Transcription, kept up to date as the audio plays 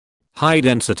High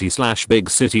density / big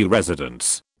city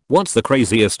residents. What's the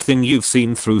craziest thing you've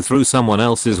seen through someone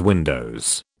else's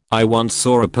windows? I once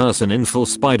saw a person in full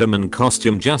Spider-Man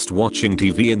costume just watching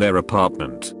TV in their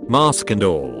apartment, mask and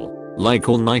all, like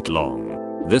all night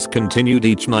long. This continued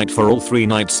each night for all 3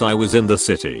 nights I was in the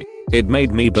city. It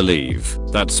made me believe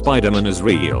that Spider-Man is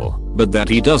real, but that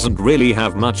he doesn't really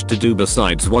have much to do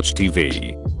besides watch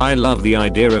TV. I love the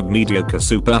idea of mediocre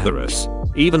superheroes,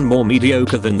 even more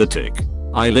mediocre than the Tick.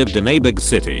 I lived in a big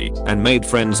city and made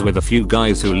friends with a few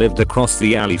guys who lived across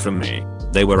the alley from me.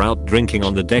 They were out drinking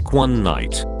on the deck one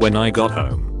night when I got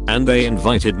home, and they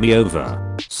invited me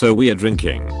over. So we are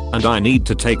drinking, and I need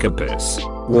to take a piss.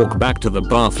 Walk back to the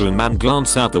bathroom and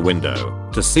glance out the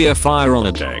window to see a fire on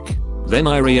a deck. Then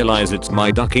I realize it's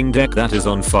my ducking deck that is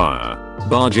on fire.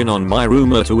 Barge in on my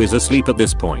roommate who is asleep at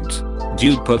this point.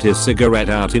 Dude put his cigarette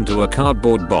out into a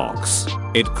cardboard box.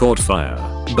 It caught fire,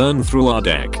 burned through our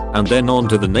deck, and then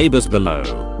onto the neighbors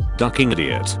below. Ducking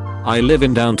idiot. I live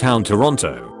in downtown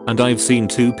Toronto, and I've seen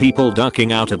 2 people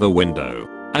ducking out of a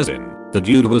window. As in, the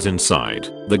dude was inside,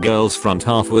 the girl's front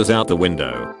half was out the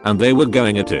window, and they were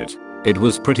going at it. It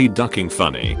was pretty ducking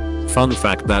funny. Fun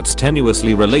fact that's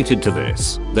tenuously related to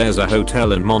this, there's a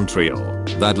hotel in Montreal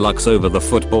that looks over the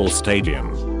football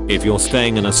stadium. If you're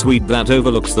staying in a suite that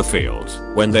overlooks the field,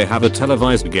 when they have a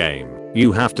televised game,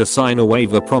 you have to sign a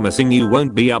waiver promising you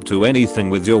won't be up to anything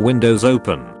with your windows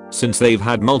open, since they've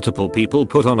had multiple people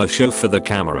put on a show for the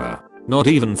camera. Not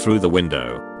even through the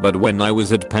window, but when I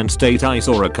was at Penn State I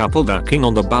saw a couple ducking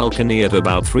on the balcony at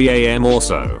about 3 AM or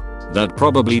so. That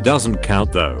probably doesn't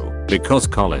count though, because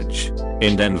college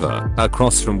in Denver,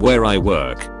 across from where I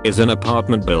work, is an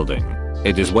apartment building.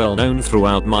 It is well known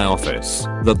throughout my office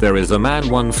that there is a man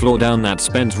 1 floor down that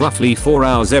spends roughly 4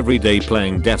 hours every day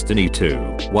playing Destiny 2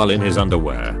 while in his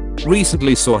underwear.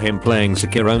 Recently saw him playing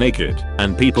Sekiro naked,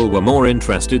 and people were more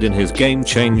interested in his game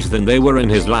change than they were in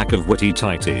his lack of witty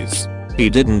tighties. He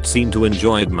didn't seem to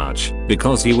enjoy it much,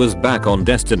 because he was back on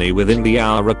Destiny within the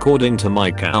hour according to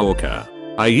my coworker.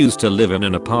 I used to live in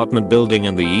an apartment building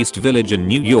in the East Village in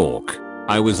New York.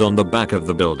 I was on the back of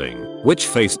the building, which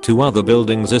faced 2 other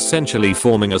buildings essentially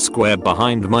forming a square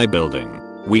behind my building.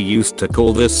 We used to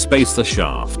call this space the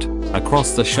shaft.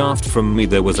 Across the shaft from me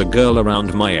there was a girl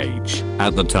around my age,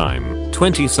 at the time,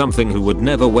 20 something who would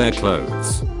never wear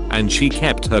clothes. And she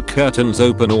kept her curtains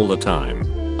open all the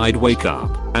time. I'd wake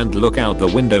up and look out the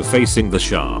window facing the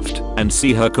shaft and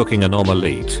see her cooking an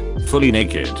omelette, fully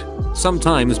naked.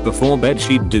 Sometimes before bed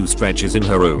she'd do stretches in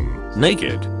her room,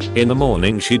 naked. In the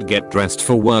morning she'd get dressed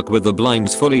for work with the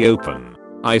blinds fully open.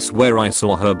 I swear I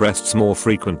saw her breasts more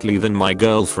frequently than my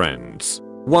girlfriend's.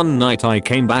 One night I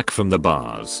came back from the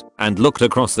bars and looked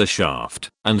across the shaft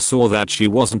and saw that she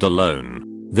wasn't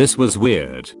alone. This was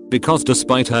weird, because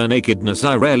despite her nakedness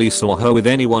I rarely saw her with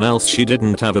anyone else. She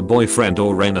didn't have a boyfriend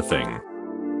or anything.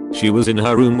 She was in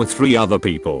her room with 3 other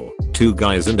people, 2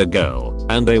 guys and a girl,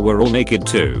 and they were all naked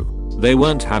too. They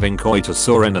weren't having coitus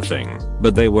or anything,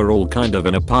 but they were all kind of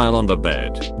in a pile on the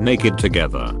bed, naked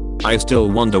together. I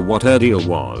still wonder what her deal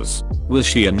was. Was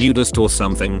she a nudist or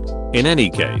something? In any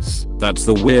case, that's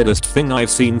the weirdest thing I've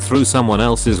seen through someone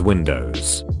else's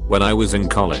windows. When I was in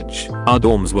college, our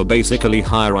dorms were basically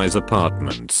high-rise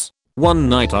apartments. One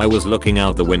night I was looking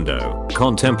out the window,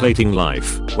 contemplating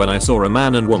life, when I saw a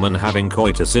man and woman having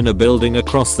coitus in a building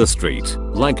across the street.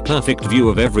 Like perfect view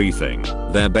of everything.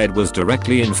 Their bed was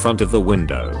directly in front of the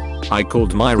window. I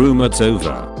called my roommates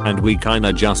over, and we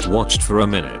kinda just watched for a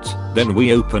minute. Then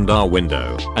we opened our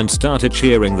window and started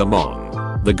cheering them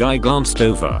on. The guy glanced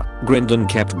over, grinned and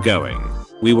kept going.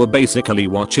 We were basically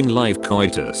watching live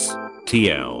coitus.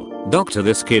 TL. Doctor,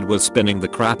 this kid was spinning the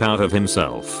crap out of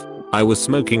himself. I was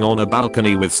smoking on a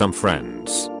balcony with some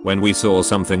friends when we saw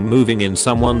something moving in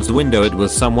someone's window. It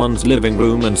was someone's living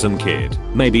room, and some kid,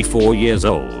 maybe 4 years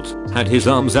old, had his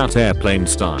arms out airplane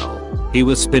style. He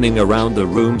was spinning around the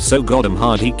room so goddamn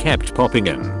hard he kept popping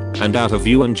in and out of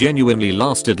view and genuinely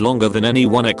lasted longer than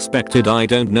anyone expected. I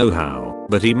don't know how,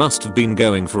 but he must have been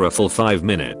going for a full 5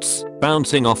 minutes,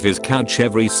 bouncing off his couch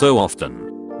every so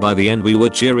often. By the end we were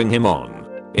cheering him on.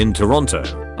 In Toronto,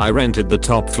 I rented the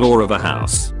top floor of a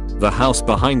house. The house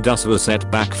behind us was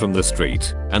set back from the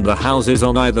street, and the houses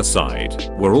on either side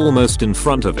were almost in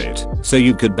front of it, so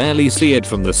you could barely see it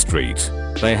from the street.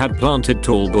 They had planted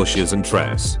tall bushes and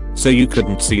trees, so you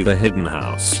couldn't see the hidden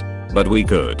house. But we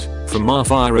could, from our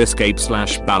fire escape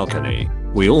 / balcony.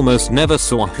 We almost never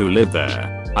saw who lived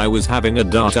there. I was having a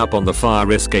dart up on the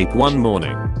fire escape one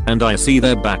morning, and I see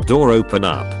their back door open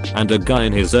up, and a guy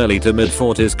in his early to mid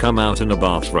 40s come out in a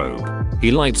bathrobe.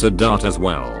 He lights a dart as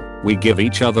well. We give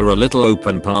each other a little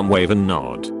open palm wave and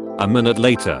nod. A minute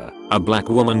later, A black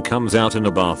woman comes out in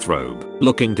a bathrobe,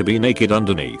 looking to be naked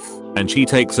underneath, and she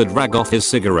takes a drag off his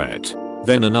cigarette.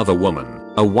 Then another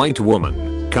woman, a white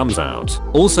woman, comes out,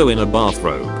 also in a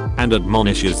bathrobe, and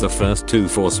admonishes the first two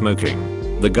for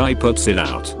smoking. The guy puts it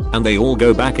out, and they all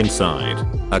go back inside.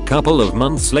 A couple of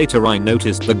months later I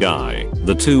noticed the guy,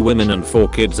 the 2 women and 4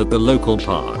 kids at the local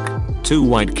park. 2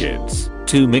 white kids,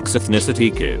 2 mixed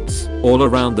ethnicity kids, all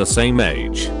around the same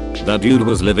age. That dude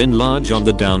was living large on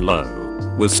the down low.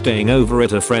 Was staying over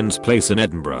at a friend's place in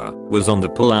Edinburgh, was on the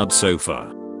pull-out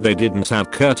sofa. They didn't have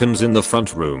curtains in the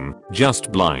front room,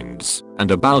 just blinds,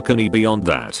 and a balcony beyond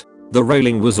that. The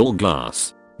railing was all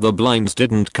glass. The blinds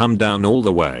didn't come down all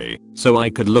the way, so I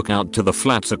could look out to the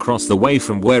flats across the way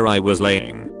from where I was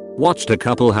laying. Watched a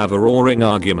couple have a roaring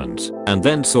argument, and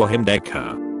then saw him deck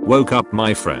her. Woke up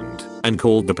my friend, and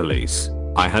called the police.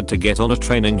 I had to get on a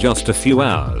train in just a few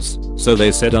hours, so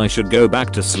they said I should go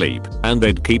back to sleep, and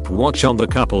they'd keep watch on the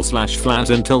couple/flat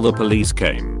until the police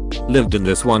came. Lived in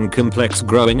this one complex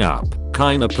growing up,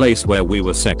 kinda place where we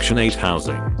were section 8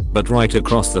 housing, but right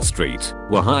across the street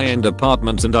were high-end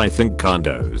apartments and I think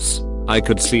condos. I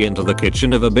could see into the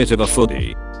kitchen of a bit of a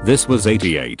foodie. This was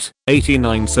 88,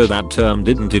 89, so that term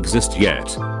didn't exist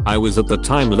yet. I was at the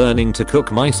time learning to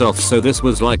cook myself, so this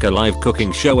was like a live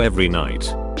cooking show every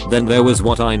night. Then there was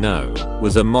what I know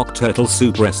was a mock turtle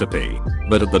soup recipe,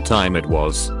 but at the time it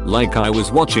was like I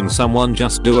was watching someone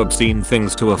just do obscene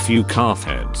things to a few calf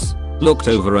heads. Looked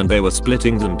over and they were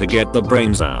splitting them to get the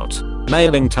brains out,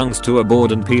 nailing tongues to a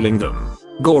board and peeling them.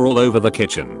 Gore all over the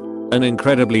kitchen. An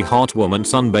incredibly hot woman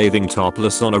sunbathing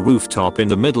topless on a rooftop in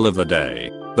the middle of the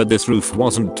day, but this roof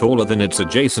wasn't taller than its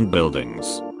adjacent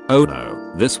buildings. Oh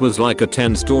no, this was like a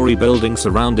 10-story building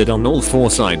surrounded on all 4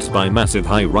 sides by massive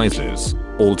high-rises.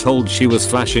 All told, she was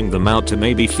flashing them out to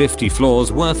maybe 50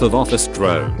 floors worth of office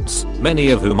drones, many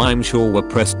of whom I'm sure were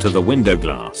pressed to the window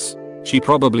glass. She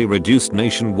probably reduced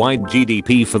nationwide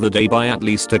GDP for the day by at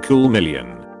least a cool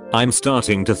million. I'm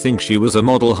starting to think she was a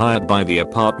model hired by the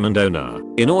apartment owner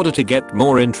in order to get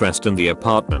more interest in the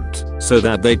apartment so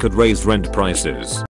that they could raise rent prices.